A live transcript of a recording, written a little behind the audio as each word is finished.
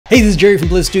Hey, this is Jerry from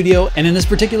Bliz Studio, and in this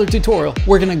particular tutorial,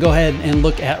 we're gonna go ahead and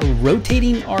look at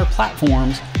rotating our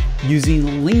platforms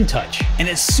using Lean Touch. And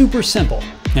it's super simple.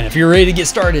 And if you're ready to get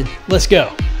started, let's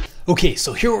go. Okay,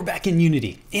 so here we're back in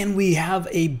Unity, and we have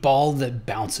a ball that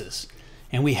bounces.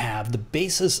 And we have the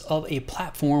basis of a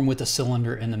platform with a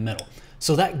cylinder in the middle.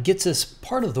 So that gets us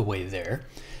part of the way there.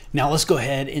 Now let's go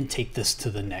ahead and take this to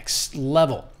the next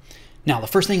level. Now, the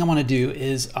first thing I wanna do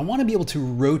is I wanna be able to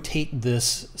rotate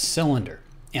this cylinder.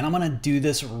 And I'm gonna do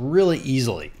this really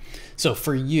easily. So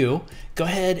for you, go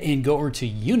ahead and go over to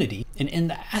Unity, and in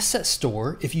the asset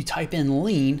store, if you type in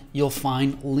Lean, you'll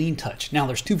find Lean Touch. Now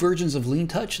there's two versions of Lean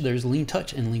Touch. There's Lean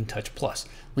Touch and Lean Touch Plus.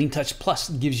 Lean Touch Plus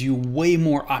gives you way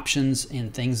more options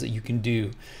and things that you can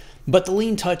do. But the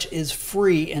Lean Touch is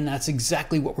free, and that's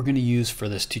exactly what we're gonna use for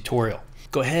this tutorial.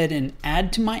 Go ahead and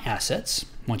add to my assets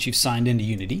once you've signed into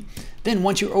Unity. Then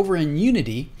once you're over in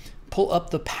Unity, pull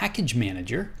up the package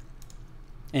manager.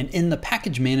 And in the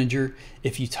package manager,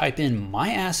 if you type in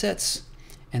my assets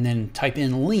and then type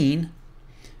in Lean,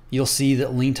 you'll see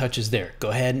that Lean Touch is there.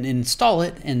 Go ahead and install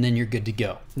it, and then you're good to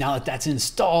go. Now that that's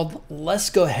installed, let's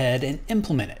go ahead and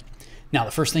implement it. Now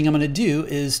the first thing I'm gonna do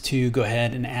is to go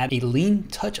ahead and add a Lean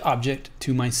Touch object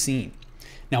to my scene.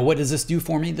 Now what does this do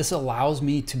for me? This allows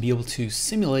me to be able to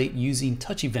simulate using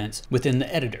touch events within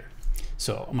the editor.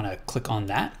 So I'm gonna click on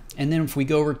that. And then if we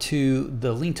go over to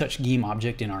the Lean Touch game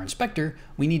object in our inspector,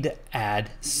 we need to add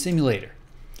simulator.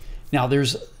 Now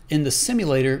in the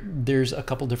simulator, there's a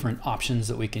couple different options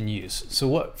that we can use.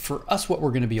 So for us, what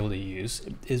we're gonna be able to use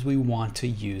is we want to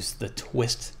use the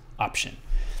twist option.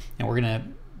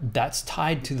 And that's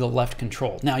tied to the left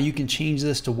control. Now you can change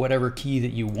this to whatever key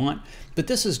that you want, but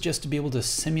this is just to be able to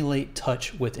simulate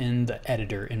touch within the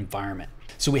editor environment.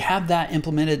 So we have that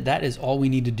implemented. That is all we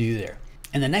need to do there.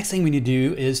 And the next thing we need to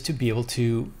do is to be able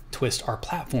to twist our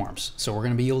platforms. So we're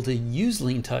gonna be able to use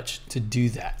Lean Touch to do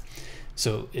that.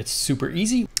 So it's super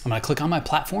easy. I'm gonna click on my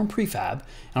platform prefab, and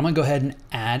I'm gonna go ahead and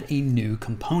add a new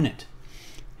component.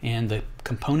 And the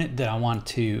component that I want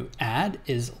to add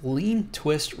is Lean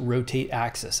Twist Rotate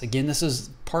Axis. Again, this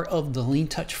is part of the Lean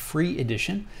Touch free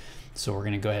edition. So we're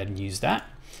gonna go ahead and use that.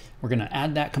 We're gonna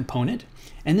add that component.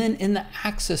 And then in the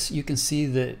axis, you can see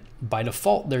that by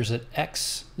default, there's an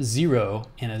X0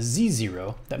 and a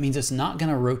Z0. That means it's not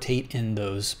gonna rotate in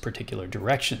those particular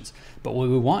directions. But what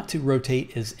we want to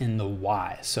rotate is in the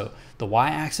Y. So the Y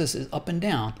axis is up and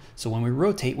down. So when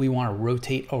we wanna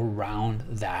rotate around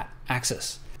that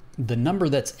axis. The number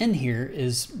that's in here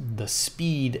is the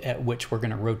speed at which we're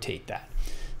gonna rotate that.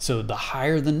 So the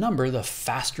higher the number, the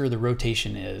faster the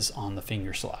rotation is on the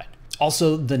finger slide.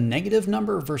 Also, the negative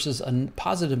number versus a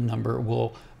positive number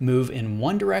will move in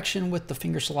one direction with the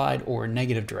finger slide or a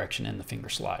negative direction in the finger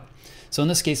slide. So in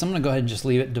this case, I'm gonna go ahead and just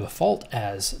leave it default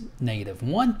as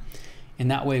 -1,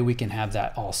 and that way we can have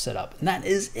that all set up. And that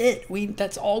is it.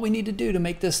 That's all we need to do to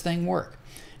make this thing work.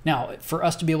 Now, for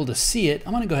us to be able to see it,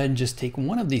 I'm gonna go ahead and just take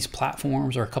one of these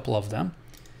platforms or a couple of them,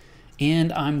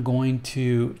 and I'm going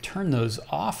to turn those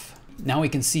off. Now we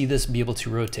can see this be able to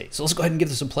rotate. So let's go ahead and give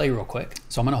this a play real quick.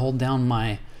 So I'm gonna hold down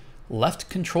my left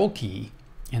control key,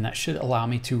 and that should allow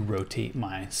me to rotate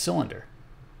my cylinder.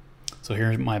 So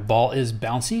here my ball is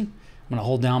bouncing. I'm gonna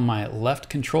hold down my left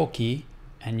control key,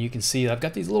 and you can see I've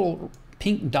got these little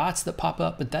pink dots that pop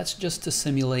up, but that's just to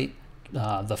simulate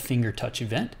the finger touch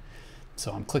event.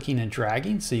 So I'm clicking and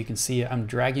dragging, so you can see I'm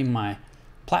dragging my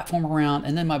platform around,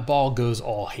 and then my ball goes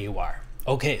all haywire.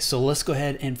 Okay, so let's go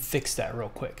ahead and fix that real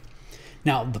quick.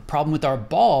 Now, the problem with our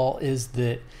ball is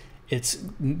that it's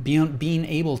being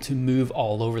able to move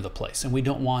all over the place, and we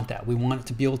don't want that. We want it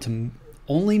to be able to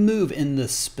only move in the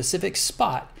specific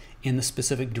spot in the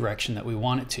specific direction that we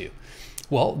want it to.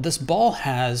 Well, this ball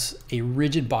has a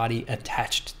rigid body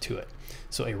attached to it,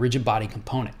 so a rigid body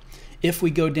component. If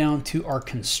we go down to our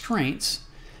constraints,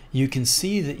 you can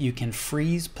see that you can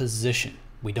freeze position.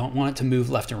 We don't want it to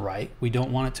move left and right. We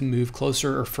don't want it to move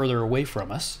closer or further away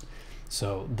from us.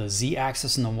 So the Z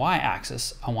axis and the Y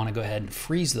axis, I want to go ahead and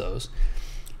freeze those.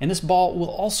 And this ball will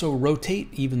also rotate,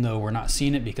 even though we're not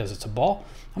seeing it because it's a ball.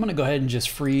 I'm going to go ahead and just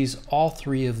freeze all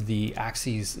three of the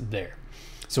axes there.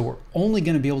 So we're only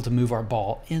going to be able to move our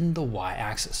ball in the Y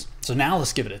axis. So now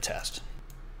let's give it a test.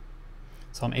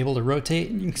 So I'm able to rotate,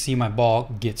 and you can see my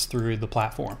ball gets through the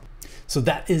platform. So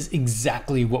that is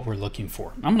exactly what we're looking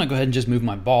for. I'm gonna go ahead and just move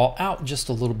my ball out just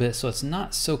a little bit so it's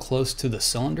not so close to the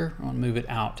cylinder. I wanna move it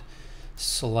out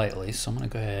slightly. So I'm gonna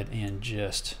go ahead and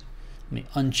just, let me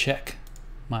uncheck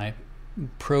my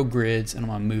pro grids, and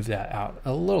I'm gonna move that out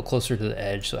a little closer to the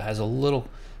edge so it has a little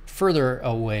further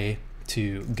away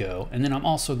to go. And then I'm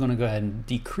also gonna go ahead and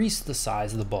decrease the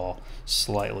size of the ball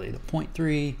slightly, the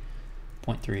 0.3,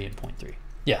 0.3 and 0.3.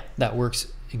 Yeah, that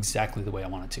works exactly the way I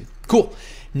want it to. Cool.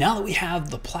 Now that we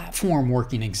have the platform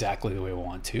working exactly the way we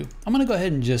want to, I'm gonna go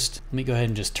ahead and let me go ahead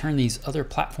and just turn these other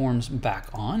platforms back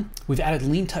on. We've added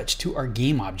lean touch to our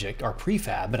game object, our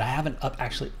prefab, but I haven't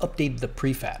actually updated the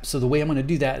prefab. So the way I'm gonna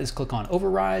do that is click on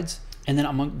overrides, and then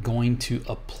I'm going to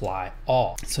apply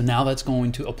all. So now that's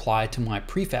going to apply to my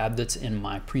prefab that's in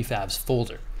my prefabs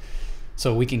folder.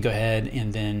 So we can go ahead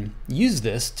and then use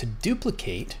this to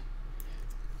duplicate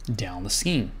down the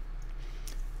scheme.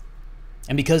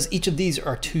 And because each of these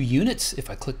are 2 units, if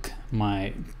I click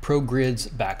my Pro Grids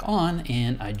back on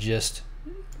and I just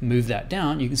move that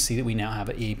down, you can see that we now have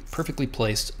a perfectly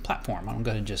placed platform. I'm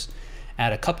going to just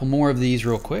add a couple more of these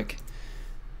real quick.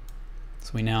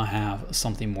 So we now have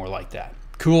something more like that.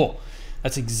 Cool.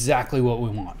 That's exactly what we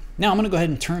want. Now I'm going to go ahead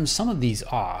and turn some of these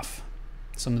off,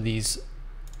 some of these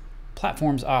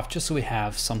platforms off, just so we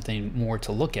have something more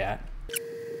to look at.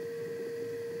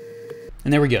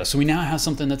 And there we go. So we now have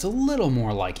something that's a little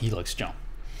more like Helix Jump.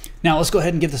 Now let's go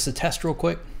ahead and give this a test real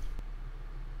quick.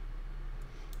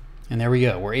 And there we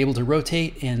go. We're able to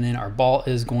rotate, and then our ball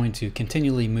is going to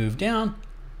continually move down.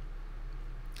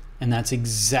 And that's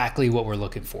exactly what we're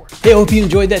looking for. Hey, I hope you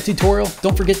enjoyed that tutorial.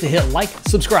 Don't forget to hit like,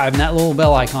 subscribe, and that little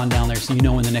bell icon down there so you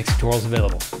know when the next tutorial is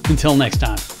available. Until next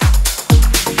time.